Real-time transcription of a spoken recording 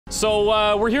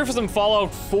So we're here for some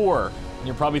Fallout 4. And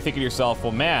you're probably thinking to yourself,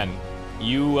 well, man,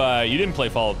 you didn't play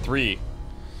Fallout 3.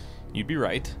 You'd be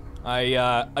right.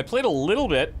 I played a little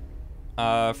bit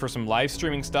for some live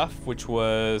streaming stuff, which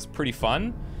was pretty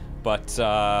fun, but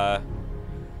yeah,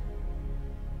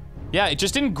 it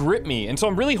just didn't grip me. And so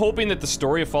I'm really hoping that the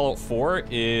story of Fallout 4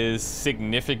 is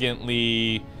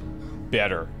significantly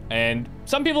better. And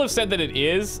some people have said that it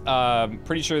is.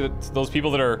 Pretty sure that those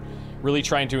people that are really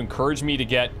trying to encourage me to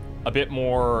get a bit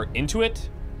more into it.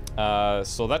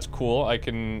 So that's cool.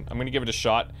 I'm gonna give it a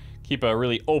shot. Keep a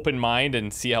really open mind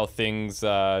and see how things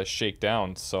shake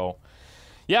down. So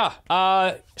yeah,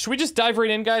 should we just dive right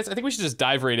in, guys? I think we should just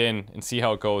dive right in and see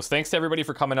how it goes. Thanks to everybody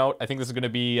for coming out. I think this is gonna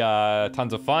be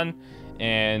tons of fun,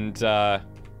 and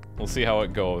we'll see how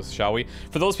it goes, shall we?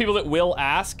 For those people that will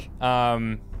ask,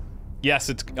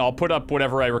 yes, I'll put up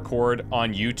whatever I record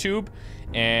on YouTube,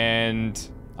 and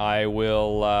I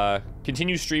will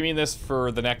continue streaming this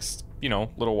for the next, you know,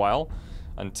 little while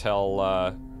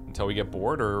until we get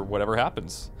bored or whatever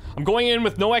happens. I'm going in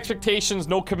with no expectations,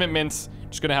 no commitments.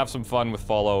 Just gonna have some fun with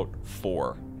Fallout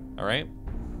 4. All right.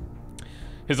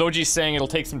 His OG's saying it'll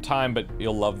take some time, but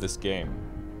you'll love this game.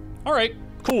 All right,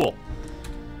 cool.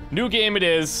 New game it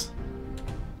is.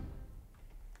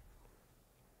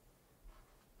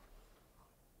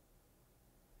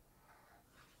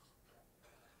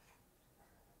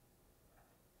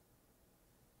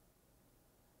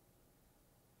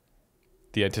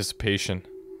 The anticipation.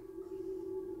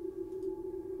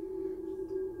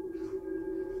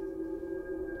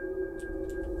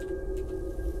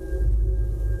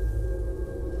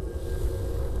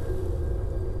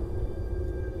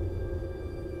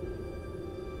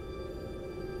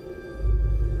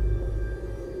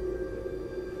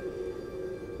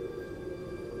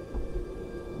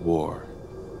 War.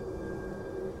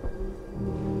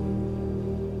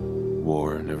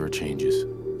 War never changes.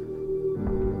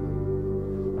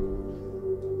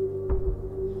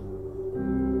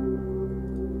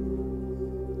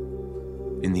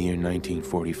 In the year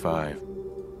 1945,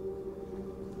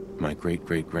 my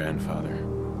great-great-grandfather,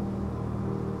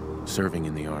 serving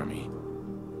in the army,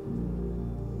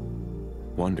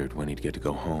 wondered when he'd get to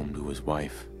go home to his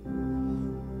wife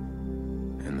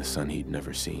and the son he'd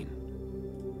never seen.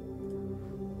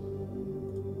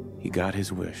 He got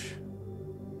his wish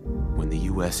when the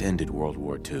US ended World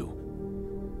War II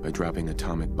by dropping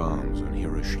atomic bombs on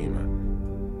Hiroshima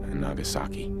and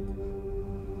Nagasaki.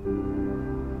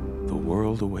 The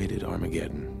world awaited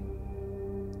Armageddon.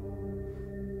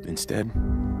 Instead,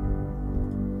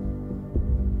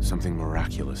 something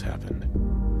miraculous happened.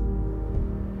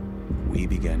 We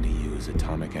began to use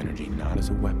atomic energy not as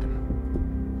a weapon,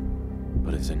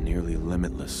 but as a nearly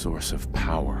limitless source of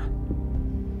power.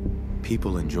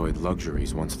 People enjoyed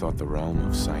luxuries once thought the realm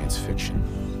of science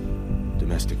fiction.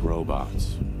 Domestic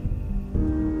robots,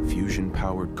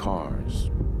 fusion-powered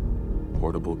cars,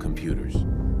 portable computers.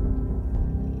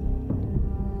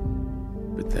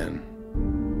 But then,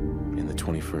 in the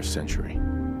 21st century,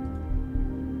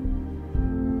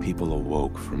 people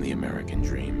awoke from the American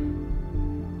dream.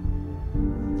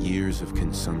 Years of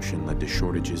consumption led to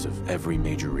shortages of every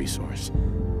major resource.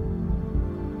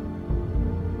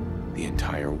 The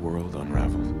entire world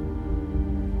unraveled.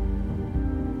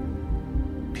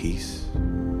 Peace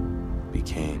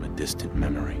became a distant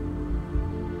memory.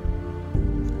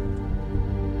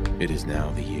 It is now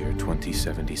the year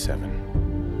 2077.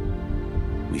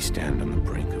 We stand on the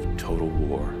brink of total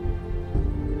war.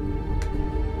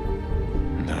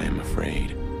 And I am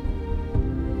afraid.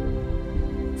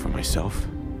 For myself,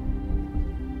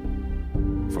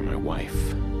 for my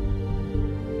wife,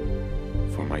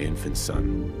 for my infant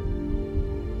son.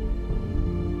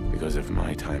 Because if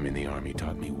my time in the army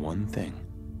taught me one thing,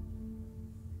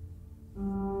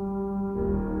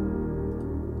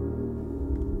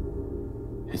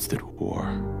 it's that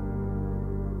war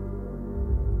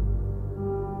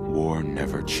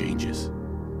never changes.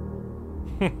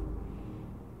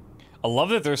 I love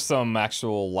that there's some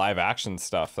actual live action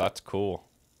stuff. That's cool.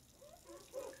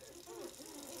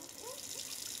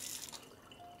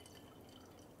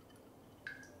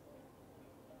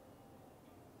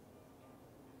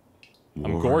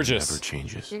 I'm gorgeous. Never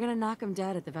changes. You're gonna knock him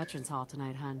dead at the Veterans Hall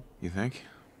tonight, hun. You think?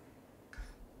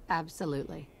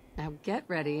 Absolutely. Now get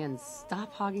ready and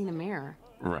stop hogging the mirror.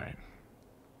 Right.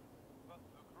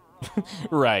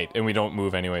 Right, and we don't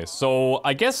move anyways. So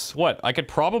I guess what? I could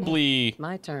probably...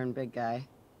 My turn, big guy.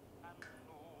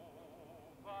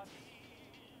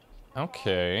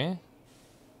 Okay.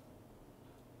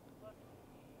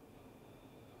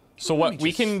 So what?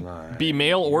 We can be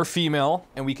male or female,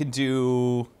 and we can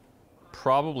do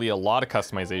probably a lot of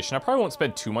customization. I probably won't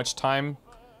spend too much time,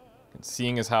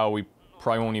 seeing as how we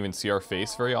probably won't even see our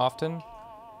face very often.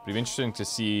 But it'd be interesting to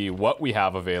see what we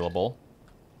have available.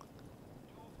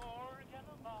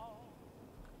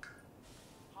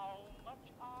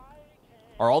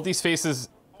 Are all these faces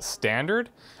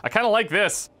standard? I kind of like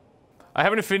this. I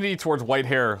have an affinity towards white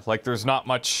hair. Like, there's not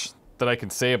much that I can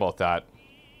say about that.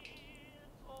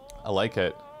 I like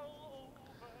it.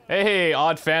 Hey,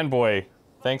 Odd Fanboy.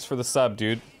 Thanks for the sub,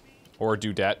 dude. Or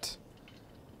dudette.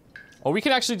 Oh, we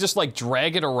can actually just, like,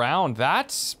 drag it around.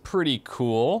 That's pretty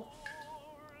cool.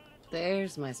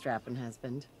 There's my strapping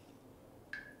husband.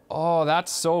 Oh,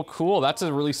 that's so cool. That's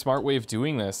a really smart way of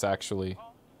doing this, actually.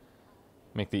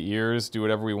 Make the ears, do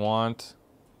whatever we want.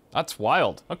 That's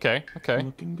wild. Okay, okay.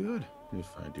 Looking good, if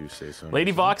I do say so.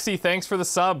 Lady Voxy, thanks for the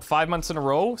sub. 5 months in a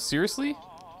row? Seriously?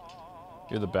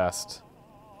 You're the best.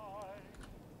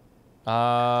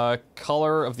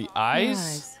 Color of the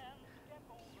eyes?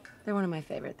 They're one of my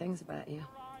favorite things about you.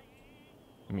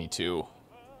 Me too.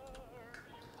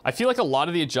 I feel like a lot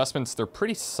of the adjustments, they're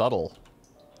pretty subtle.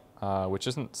 Which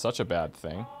isn't such a bad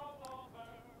thing.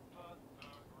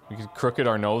 We could crooked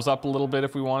our nose up a little bit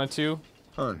if we wanted to.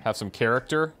 Hun, have some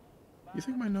character. You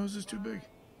think my nose is too big?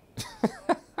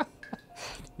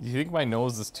 You think my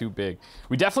nose is too big?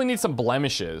 We definitely need some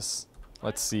blemishes.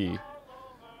 Let's see.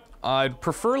 I'd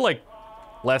prefer, like,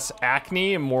 less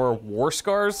acne and more war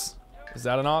scars. Is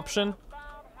that an option?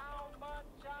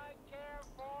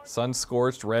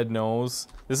 Sun-scorched red nose.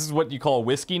 This is what you call a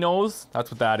whiskey nose? That's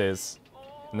what that is.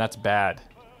 And that's bad.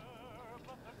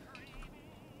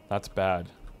 That's bad.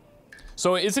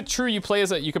 So is it true you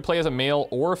can play as a male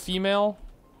or a female?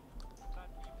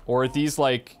 Or are these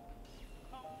like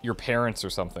your parents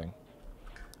or something?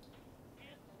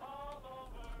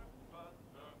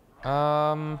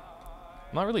 I'm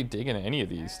not really digging any of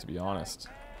these, to be honest.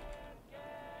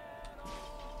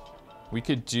 We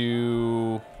could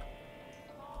do,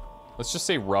 let's just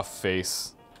say rough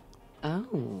face.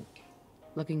 Oh,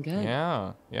 looking good.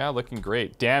 Yeah, yeah, looking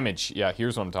great. Damage, yeah,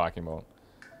 here's what I'm talking about.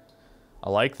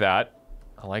 I like that.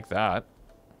 I like that.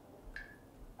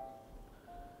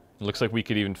 It looks like we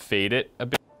could even fade it a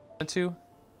bit too.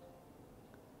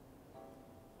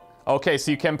 Okay, so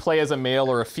you can play as a male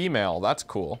or a female. That's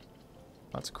cool.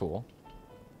 That's cool.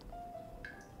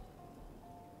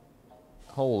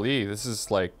 Holy, this is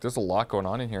like, there's a lot going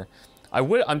on in here.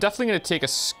 I'm definitely gonna take a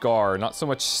scar, not so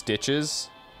much stitches.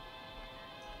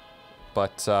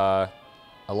 But I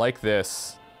like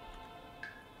this.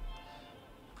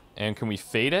 And can we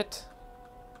fade it?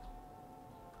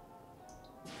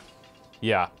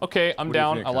 Yeah, okay, I'm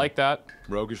down. I like that.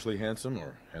 Roguishly handsome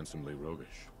or handsomely roguish?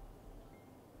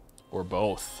 Or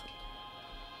both.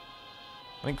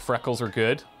 I think freckles are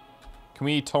good. Can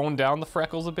we tone down the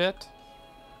freckles a bit?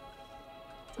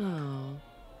 Oh,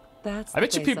 that's. I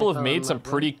bet you people have made some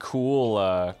pretty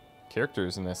cool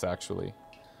characters in this, actually.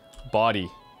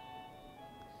 Body.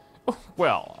 Oh,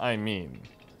 well, I mean,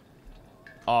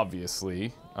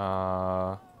 obviously.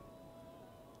 Hello.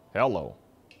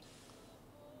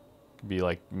 Could be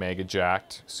like mega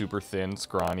jacked, super thin,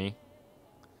 scrawny.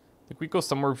 I think we go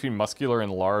somewhere between muscular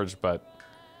and large, but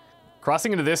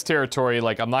crossing into this territory,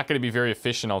 like, I'm not going to be very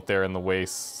efficient out there in the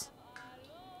wastes.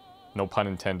 No pun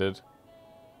intended.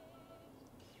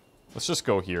 Let's just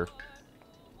go here.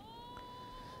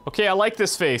 Okay, I like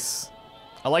this face.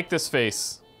 I like this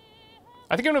face.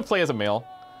 I think I'm going to play as a male.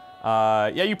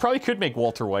 Yeah, you probably could make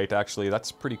Walter White, actually.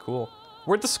 That's pretty cool.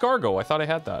 Where'd the scar go? I thought I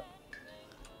had that.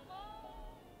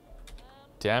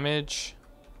 Damage.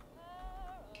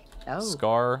 Oh.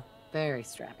 Scar. Very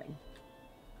strapping.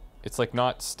 It's like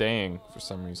not staying for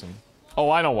some reason.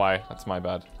 Oh, I know why. That's my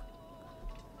bad.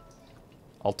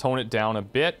 I'll tone it down a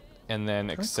bit and then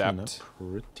accept.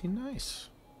 Pretty nice.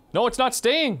 No, it's not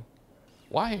staying.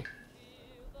 Why?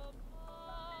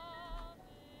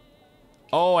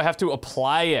 Oh, I have to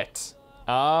apply it.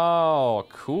 Oh,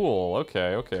 cool.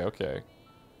 Okay, okay, okay.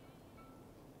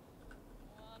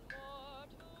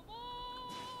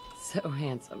 So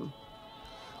handsome.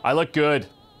 I look good.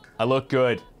 I look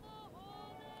good.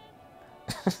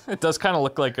 It does kind of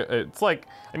look like, it's like,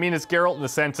 I mean, it's Geralt in the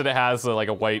sense that it has like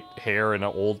a white hair and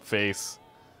an old face.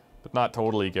 But not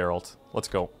totally Geralt. Let's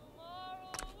go.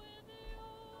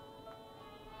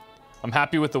 I'm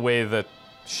happy with the way that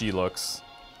she looks.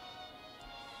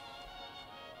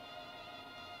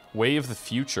 Way of the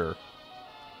future.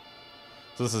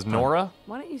 So this is Nora?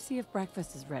 Why don't you see if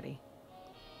breakfast is ready?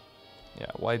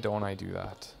 Yeah, why don't I do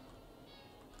that?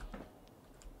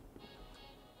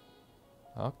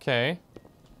 Okay.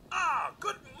 Ah,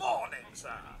 good morning,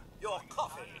 sir. Your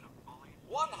coffee.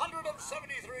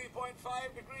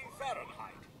 173.5 degrees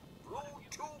Fahrenheit.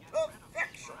 Brewed to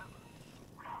perfection.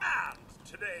 And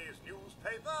today's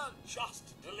newspaper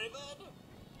just delivered.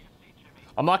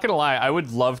 I'm not gonna lie, I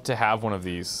would love to have one of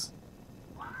these.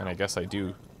 And I guess I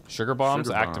do. Sugar bombs,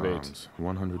 Sugar activate. bombs,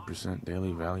 100%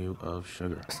 daily value of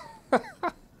sugar.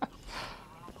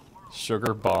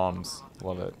 Sugar bombs.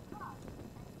 Love it.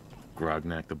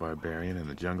 Grognak the Barbarian in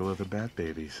the Jungle of the Bat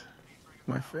Babies.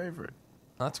 My favorite.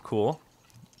 That's cool.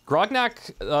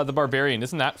 Grognak the Barbarian,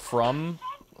 isn't that from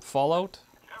Fallout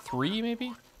 3,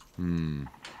 maybe?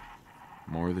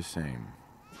 More of the same.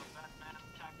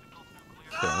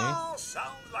 Okay. Oh,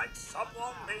 sounds like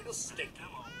someone made a sticky.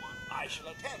 I shall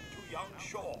attend to young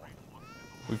Shaw.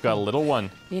 We've got a little one.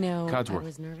 You know, Codsworth. I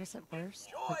was nervous at first,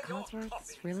 but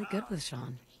Codsworth's really good with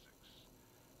Sean.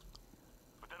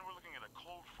 But then we're looking at a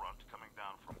cold front coming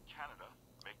down from Canada,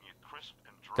 making it crisp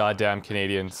and dry. Goddamn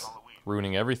Canadians.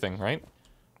 Ruining everything, right?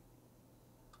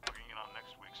 Looking in on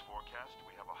next week's forecast,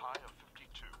 we have a high of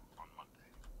 52 on Monday.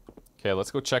 Okay,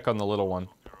 let's go check on the little one.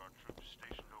 There are troops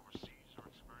stationed overseas are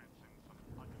experiencing some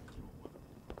unusual weather.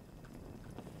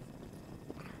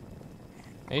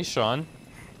 Hey, Sean.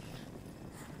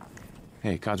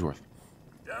 Hey, Codsworth.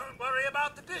 Don't worry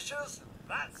about the dishes.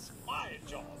 That's my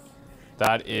job.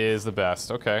 That is the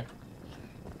best. Okay.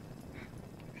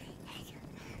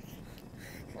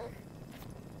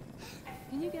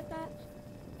 Can you get that?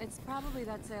 It's probably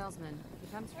that salesman. He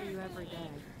comes for you every day.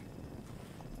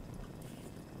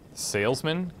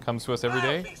 Salesman comes to us every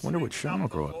day. Wonder what Sean will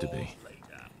grow up to be.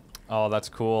 Oh, that's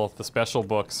cool. The special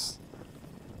books.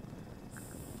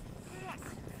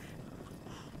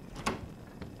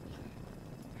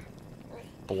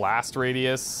 Blast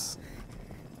Radius.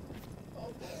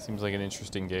 Seems like an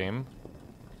interesting game.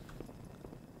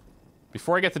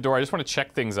 Before I get the door, I just want to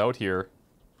check things out here.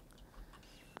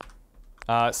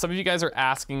 Some of you guys are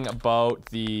asking about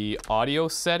the audio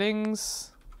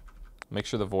settings. Make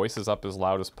sure the voice is up as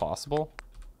loud as possible.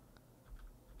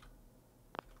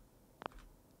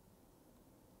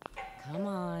 Come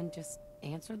on, just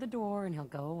answer the door and he'll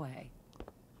go away.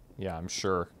 Yeah, I'm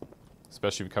sure.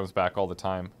 Especially if he comes back all the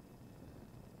time.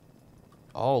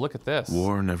 Oh, look at this.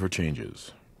 War never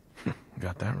changes.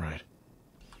 Got that right.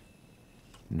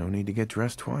 No need to get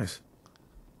dressed twice.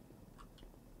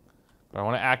 I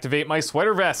want to activate my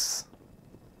sweater vests.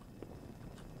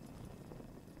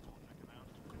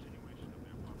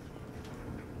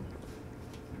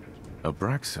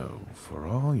 Abraxo for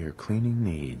all your cleaning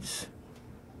needs.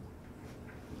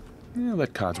 Yeah,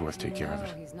 let Codsworth take care of No,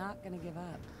 it. he's not gonna give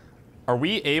up. Are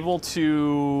we able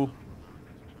to...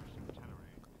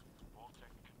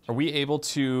 Are we able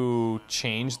to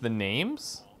change the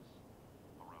names?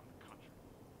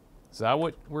 Is that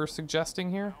what we're suggesting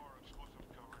here?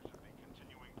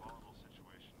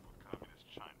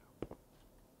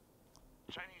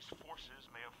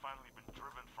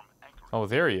 Oh,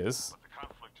 there he is.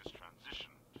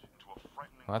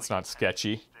 Well, that's not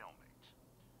sketchy.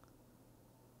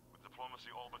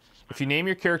 If you name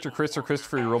your character Chris or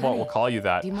Christopher, your robot will call you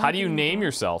that. How do you name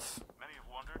yourself?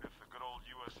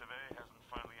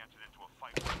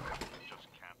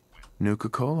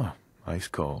 Nuka-Cola, ice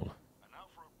cold.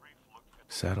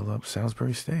 Saddle up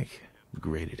Salisbury steak,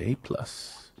 graded A+.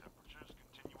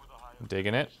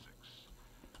 Digging it.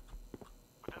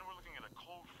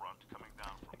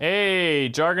 Hey,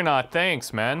 Jargonaut,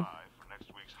 thanks, man.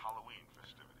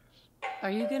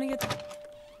 Are you gonna get...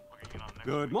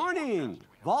 Good morning.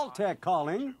 Vault-Tec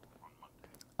calling.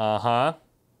 Uh-huh.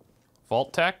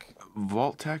 Vault-Tec?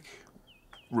 Vault-Tec?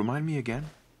 Remind me again?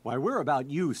 Why, we're about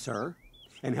you, sir,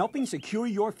 and helping secure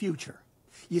your future.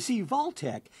 You see,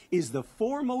 Vault-Tec is the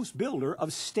foremost builder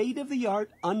of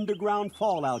state-of-the-art underground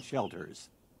fallout shelters.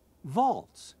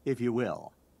 Vaults, if you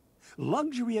will.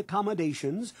 Luxury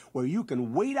accommodations where you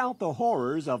can wait out the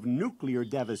horrors of nuclear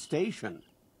devastation.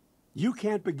 You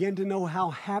can't begin to know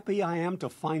how happy I am to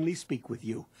finally speak with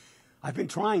you. I've been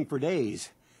trying for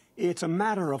days. It's a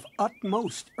matter of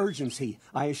utmost urgency,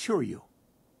 I assure you.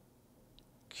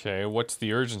 Okay, what's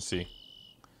the urgency?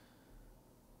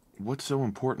 What's so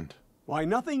important? Why,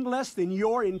 nothing less than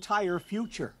your entire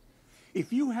future.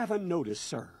 If you haven't noticed,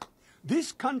 sir,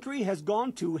 this country has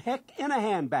gone to heck in a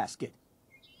handbasket.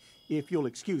 If you'll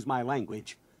excuse my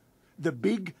language, the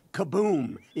big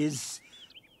kaboom is...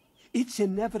 It's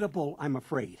inevitable, I'm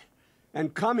afraid,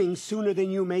 and coming sooner than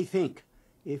you may think,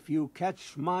 if you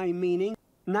catch my meaning.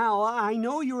 Now, I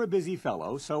know you're a busy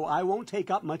fellow, so I won't take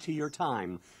up much of your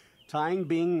time. Time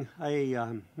being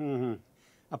a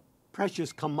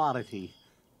precious commodity.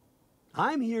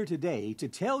 I'm here today to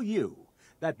tell you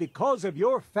that because of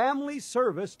your family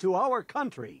service to our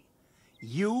country,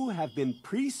 You have been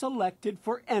pre-selected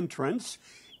for entrance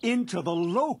into the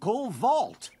local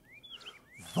vault.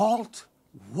 Vault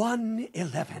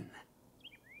 111.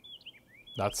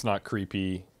 That's not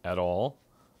creepy at all.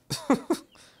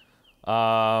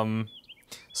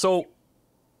 So,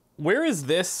 where is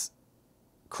this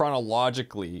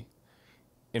chronologically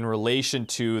in relation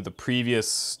to the previous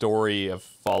story of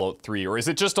Fallout 3? Or is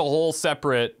it just a whole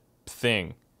separate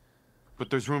thing? But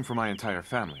there's room for my entire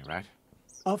family, right?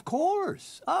 Of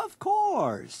course, of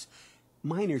course.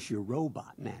 Miner's your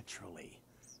robot, naturally.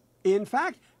 In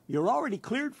fact, you're already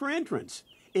cleared for entrance.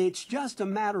 It's just a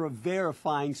matter of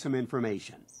verifying some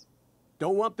information.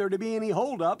 Don't want there to be any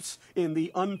holdups in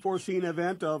the unforeseen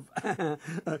event of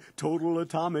total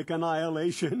atomic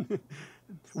annihilation.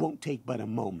 Won't take but a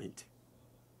moment.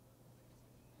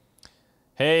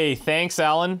 Hey, thanks,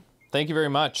 Alan. Thank you very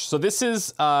much. So this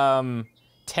is 10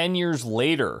 years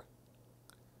later.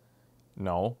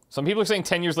 No. Some people are saying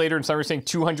 10 years later, and some are saying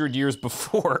 200 years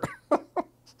before.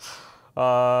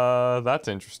 That's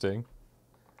interesting.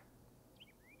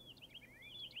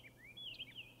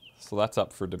 So that's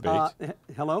up for debate.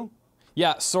 Hello?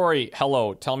 Yeah, sorry.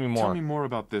 Hello. Tell me more. Tell me more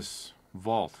about this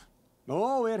vault.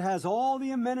 Oh, it has all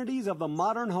the amenities of the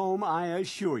modern home, I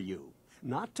assure you.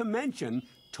 Not to mention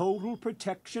total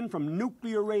protection from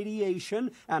nuclear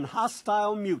radiation and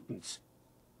hostile mutants.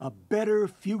 A better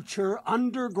future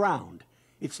underground.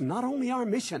 It's not only our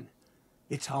mission,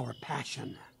 it's our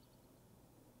passion.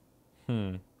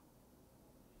 I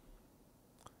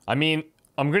mean,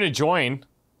 I'm going to join.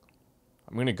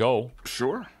 I'm going to go.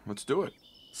 Sure, let's do it.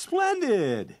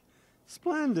 Splendid!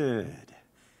 Splendid.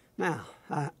 Now,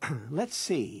 let's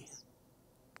see.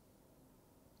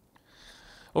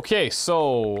 Okay,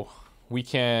 so we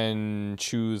can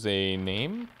choose a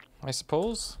name, I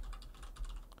suppose.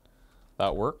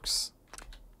 That works.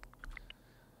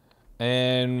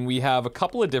 And we have a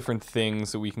couple of different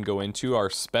things that we can go into. Our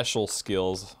special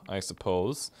skills, I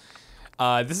suppose.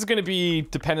 This is going to be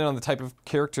dependent on the type of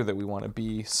character that we want to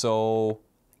be. So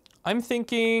I'm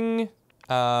thinking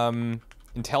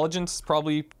intelligence is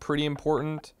probably pretty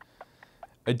important.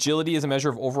 Agility is a measure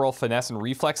of overall finesse and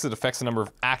reflex. It affects the number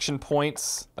of action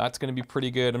points. That's going to be pretty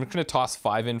good. I'm just going to toss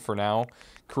 5 in for now.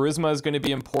 Charisma is going to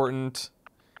be important.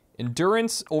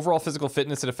 Endurance, overall physical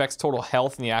fitness. It affects total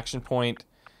health and the action point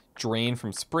drain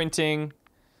from sprinting.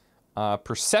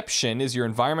 Perception is your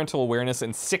environmental awareness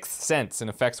and sixth sense and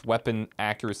affects weapon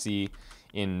accuracy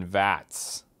in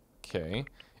VATS. Okay.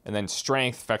 And then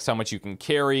strength affects how much you can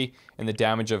carry and the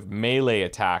damage of melee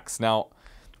attacks. Now,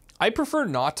 I prefer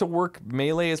not to work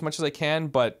melee as much as I can,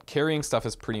 but carrying stuff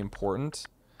is pretty important.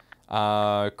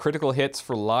 Critical hits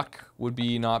for luck would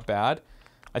be not bad.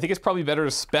 I think it's probably better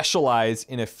to specialize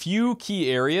in a few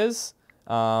key areas,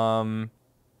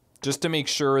 just to make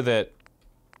sure that,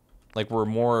 like,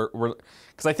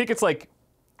 because I think it's like,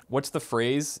 what's the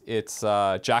phrase? It's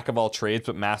jack of all trades,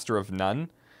 but master of none.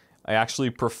 I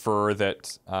actually prefer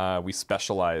that we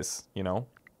specialize, you know?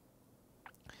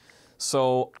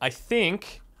 So I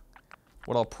think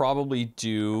what I'll probably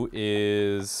do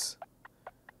is,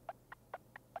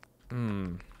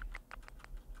 I'm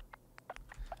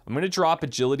going to drop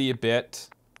agility a bit,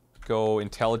 go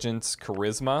intelligence,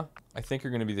 charisma. I think are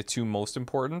going to be the two most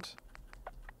important.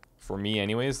 For me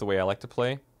anyways, the way I like to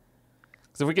play.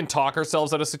 Because if we can talk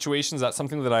ourselves out of situations, that's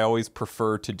something that I always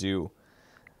prefer to do.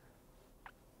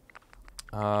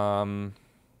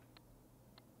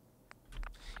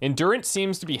 Endurance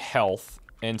seems to be health,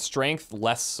 and strength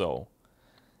less so.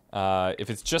 If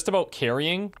it's just about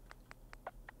carrying,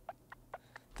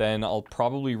 then I'll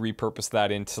probably repurpose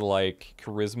that into, like,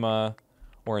 charisma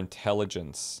or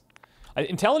intelligence.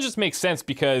 Intelligence makes sense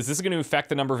because this is going to affect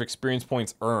the number of experience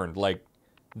points earned. Like,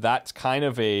 that's kind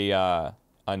of a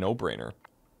no-brainer.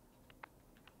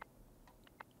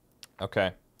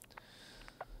 Okay.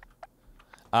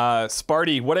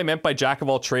 Sparty, what I meant by jack of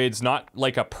all trades, not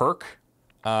like a perk,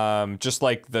 just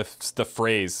like the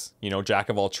phrase, you know, jack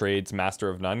of all trades, master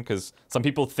of none, because some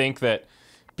people think that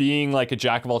being like a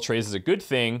jack of all trades is a good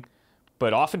thing,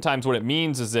 but oftentimes what it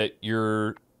means is that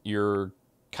you're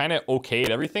kind of okay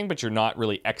at everything, but you're not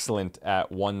really excellent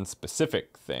at one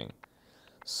specific thing.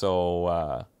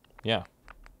 So, yeah.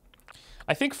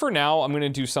 I think for now, I'm going to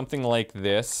do something like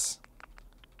this,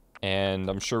 and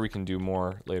I'm sure we can do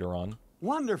more later on.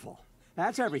 Wonderful.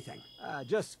 That's everything.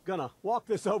 Just gonna walk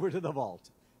this over to the vault.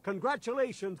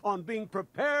 Congratulations on being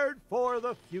prepared for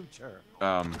the future.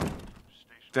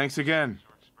 Thanks again.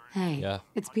 Hey, Yeah.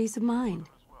 it's peace of mind.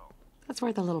 That's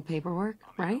worth a little paperwork,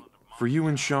 right? For you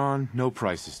and Sean, no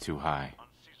price is too high.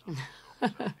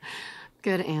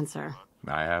 Good answer.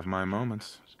 I have my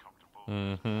moments.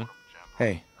 Mm-hmm.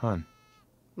 Hey, hon.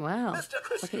 Wow, Mr. look at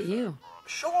Christopher, you.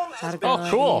 Sean How has to been go Oh,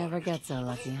 like cool. you never get so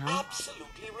lucky, huh?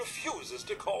 absolutely refuses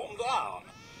to calm down.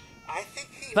 I think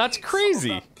he That's needs crazy.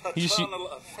 some of that He just- paternal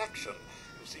affection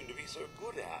you seem to be so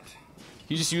good at.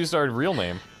 He just used our real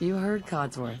name. You heard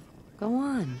Codsworth. Go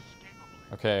on.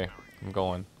 Okay, I'm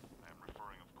going. I am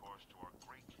referring, of course, to our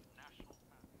great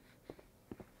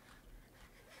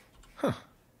national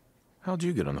How'd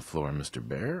you get on the floor, Mr.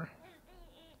 Bear?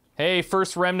 Hey,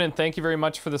 First Remnant, thank you very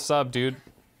much for the sub, dude.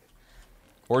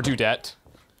 Or Dudette.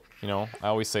 You know, I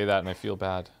always say that and I feel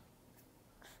bad.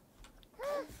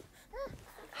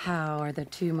 How are the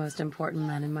two most important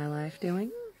men in my life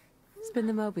doing? Spin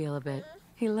the mobile a bit.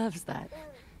 He loves that.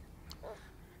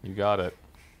 You got it.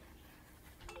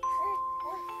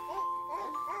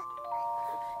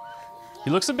 He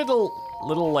looks a bit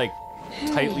little like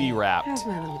tightly wrapped. How's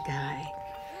my little guy?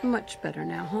 Much better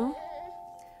now, huh?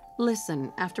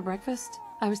 Listen, after breakfast,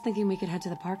 I was thinking we could head to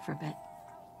the park for a bit.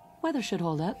 Weather should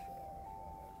hold up.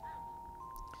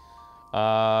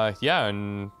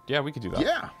 Yeah, we could do that.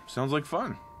 Yeah, sounds like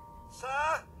fun. Sir,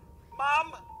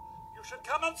 Mum, you should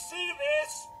come and see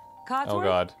this. Codsworth? Oh,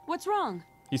 God. What's wrong?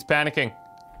 He's panicking.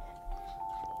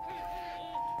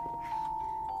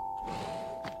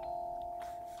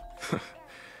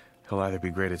 He'll either be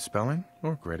great at spelling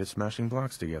or great at smashing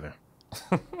blocks together.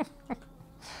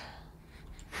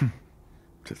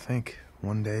 To think,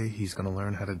 one day he's gonna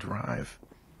learn how to drive.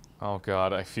 Oh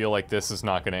God, I feel like this is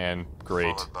not gonna end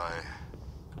great. Followed by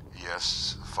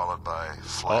followed by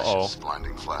flashes,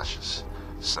 blinding flashes,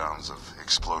 sounds of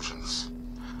explosions.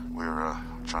 We're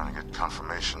trying to get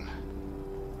confirmation.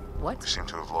 What? We seem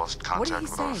to have lost did contact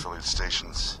he with our say? affiliate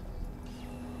stations.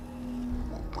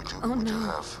 We Oh,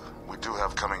 no. do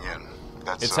have coming in.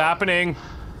 That's It's happening.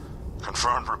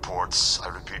 confirmed reports. I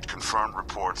repeat, confirmed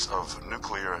reports of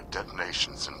nuclear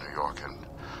detonations in New York and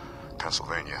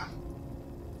Pennsylvania.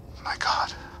 My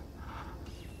God.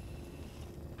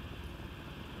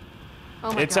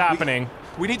 Oh my It's God. happening.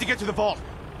 We need to get to the vault.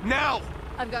 Now!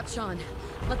 I've got Sean.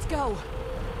 Let's go.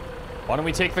 Why don't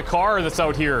we take the car that's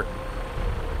out here?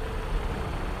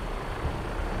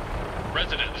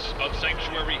 Residents of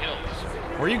Sanctuary Hills.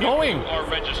 Where are you going? You are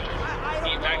registered.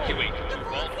 Evacuate to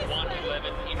Vault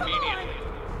 111 immediately.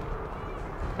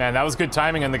 Man, that was good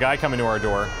timing on the guy coming to our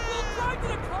door.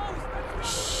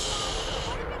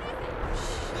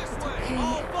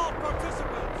 All vault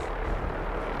participants!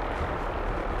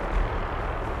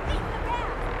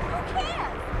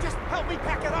 Just help me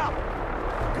pack it up!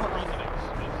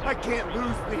 God, I can't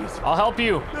lose these. I'll help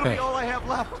you. It'll be all I have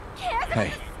left.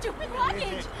 Hey, Stupid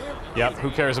luggage. Yep, who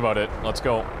cares about it? Let's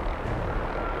go.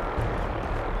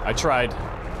 I tried.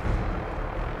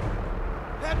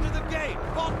 Head to the gate.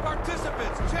 Vault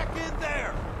participants, check in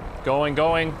there. Going.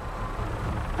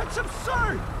 That's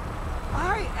absurd!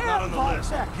 I am Not on the Vault list.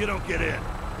 Tech. You don't get in.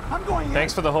 I'm going in.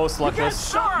 Thanks for the host, You can't Luckless.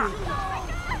 stop me!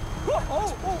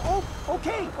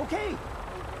 Okay.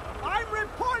 I'm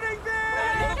reporting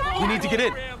this! We need to get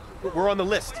in. We're on the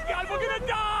list. God, we're gonna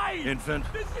die! Infant,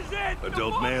 This is it!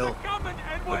 adult male,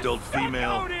 adult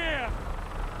female.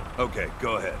 Okay,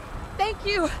 go ahead. Thank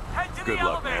you. Head to Good the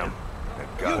luck, elevator. ma'am.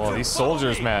 God, Well, these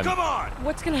soldiers, man. Come on!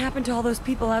 What's gonna happen to all those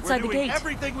people We're outside the doing gate?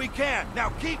 everything we can. Now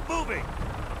keep moving.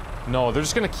 No, they're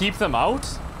just gonna keep them out?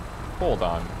 Hold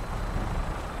on.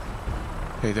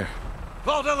 hey there.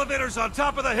 Vault elevator's on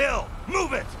top of the hill.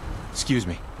 Move it. Excuse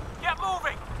me. Get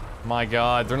moving! My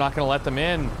God, they're not gonna let them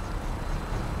in.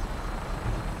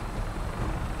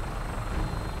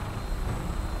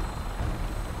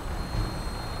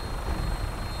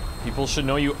 People should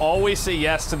know you always say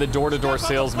yes to the door-to-door Step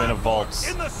on the salesman of platform, vaults.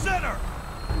 In the center.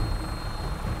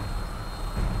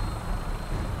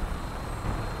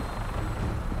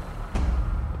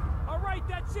 All right,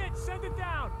 that's it. Send it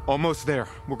down. Almost there.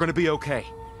 We're gonna be okay.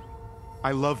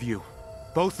 I love you.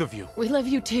 Both of you. We love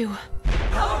you too.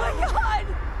 Oh my God!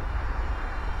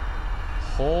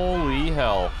 Holy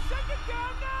hell. Send it down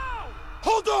now!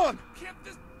 Hold on! Can't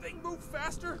this thing move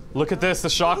faster? Look at this, the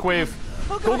shockwave.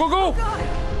 Go!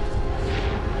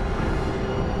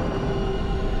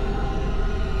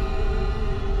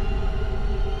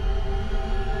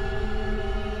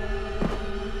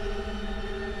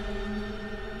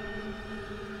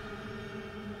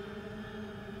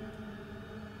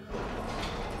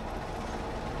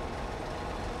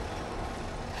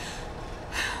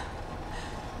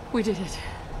 We did it.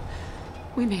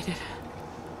 We made it.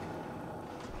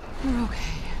 We're okay.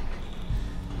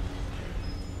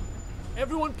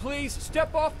 Everyone please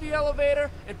step off the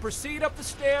elevator and proceed up the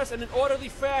stairs in an orderly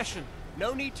fashion.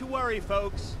 No need to worry,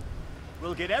 folks.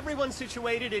 We'll get everyone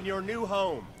situated in your new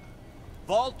home.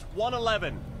 Vault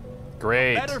 111.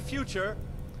 Great. Better future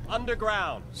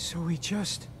underground. So we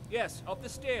just... Yes, up the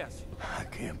stairs. I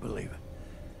can't believe it.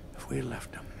 If we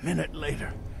left a minute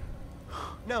later...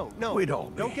 No, We'd all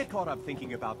be. don't get caught up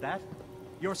thinking about that.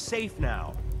 You're safe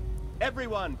now.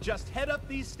 Everyone, just head up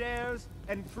these stairs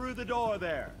and through the door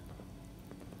there.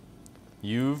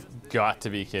 You've got to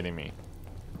be kidding me.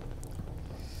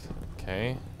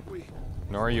 Okay.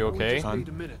 Nora, are you okay? Wait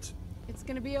a minute. It's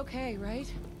gonna be okay,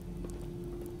 right?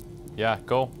 Yeah,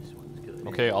 go.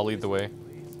 Okay, I'll lead the way.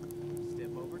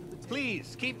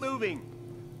 Please, keep moving.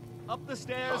 Up the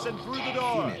stairs and through the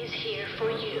door. Is here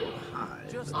for you.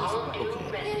 Just All new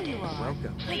There residents, you are.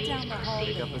 Welcome. please down the hall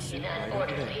proceed there. in an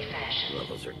orderly fashion.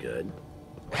 Levels are good.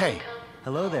 Hey,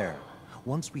 Hello there.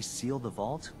 Once we seal the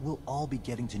vault, we'll all be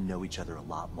getting to know each other a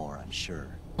lot more, I'm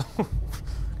sure.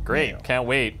 Great, Male. can't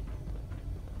wait.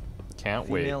 Can't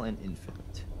wait. Female and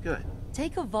infant. Good.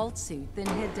 Take a vault suit, then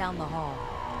head down the hall.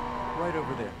 Right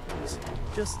over there, please.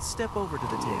 Just step over to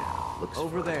the table. Looks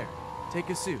Over fine. there. Take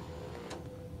a suit.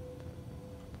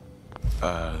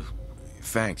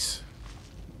 Thanks.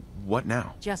 What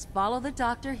now? Just follow the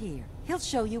doctor here. He'll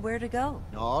show you where to go.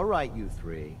 All right, you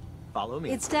three. Follow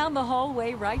me. It's down the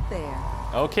hallway right there.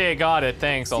 Okay, got it.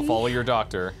 Thanks. I'll follow your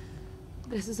doctor.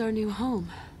 This is our new home.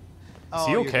 Oh,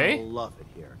 he okay? You're gonna love it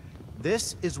here.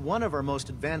 This is one of our most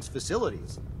advanced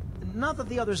facilities. Not that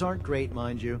the others aren't great,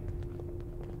 mind you.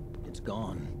 It's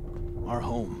gone. Our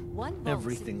home. One vault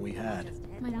Everything suit, we had. just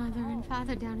head My down the mother and hall.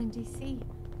 father down in D.C.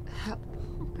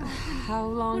 How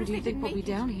long do you think we'll be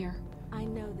down here? I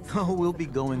know this. Oh, we'll be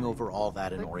going over all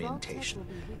that in orientation.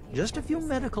 Just a few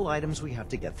medical items we have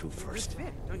to get through first.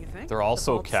 Don't you think? They're all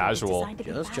so casual.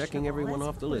 Just checking everyone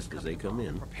off the list as they come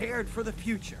in. Prepared for the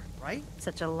future, right?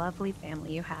 Such a lovely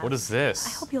family you have. What is I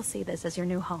this? hope you'll see this as your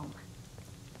new home.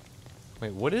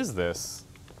 Wait, what is this?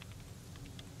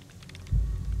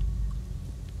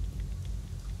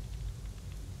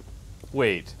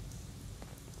 Wait.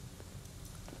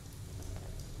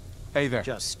 Hey there.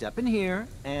 Just step in here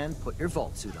and put your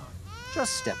vault suit on.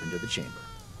 Just step into the chamber.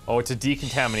 Oh, it's a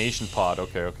decontamination pod.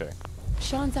 Okay, okay.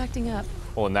 Sean's acting up.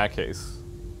 Well, in that case.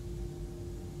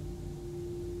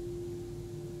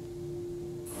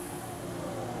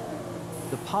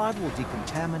 The pod will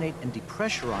decontaminate and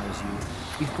depressurize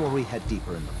you before we head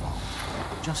deeper in the vault.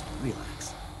 Just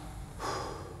relax.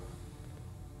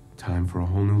 Time for a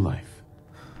whole new life.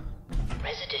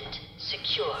 Resident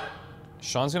secure.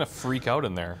 Sean's gonna freak out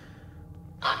in there.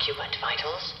 Occupant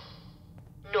vitals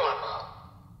normal.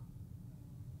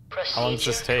 Procedure How long does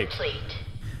this take? complete.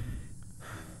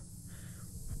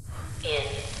 In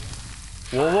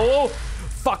Whoa, whoa, whoa!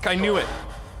 Fuck, I knew it.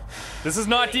 This is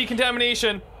not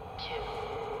decontamination. 2,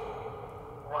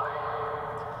 1.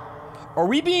 Are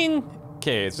we being...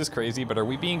 Okay, it's just crazy, but are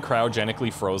we being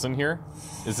cryogenically frozen here?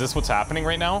 Is this what's happening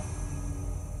right now?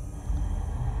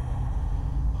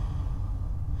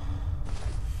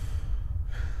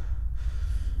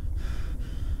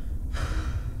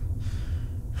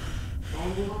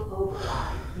 Manual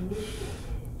override initiated.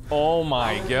 Oh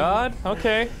my god.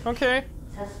 Okay, okay.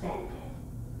 Suspended.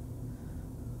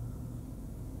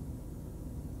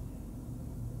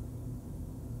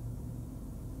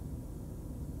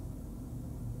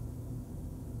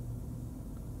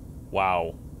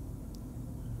 Wow.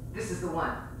 This is the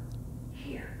one.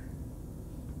 Here.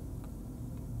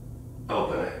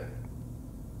 Open it.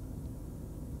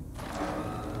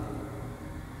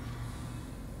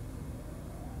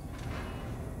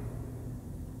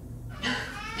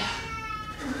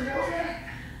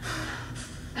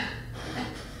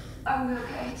 Are we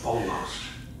okay? Almost.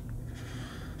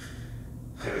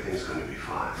 Everything's gonna be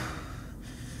fine.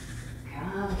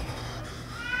 Come.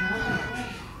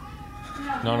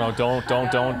 Come. No, no,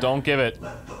 don't give it.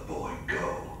 Let the boy go.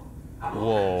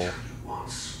 Whoa.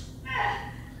 Once.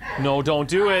 No, don't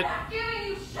do it. I'm giving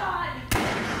you Sean.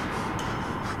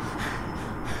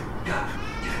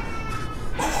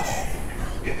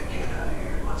 Get the kid out of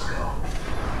here. Let's go.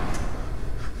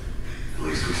 At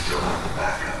least we still have the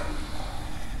backup.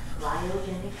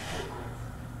 Cryogenic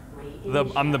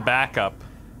sequence. I'm the backup.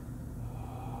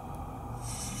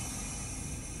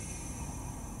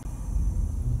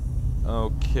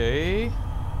 Okay.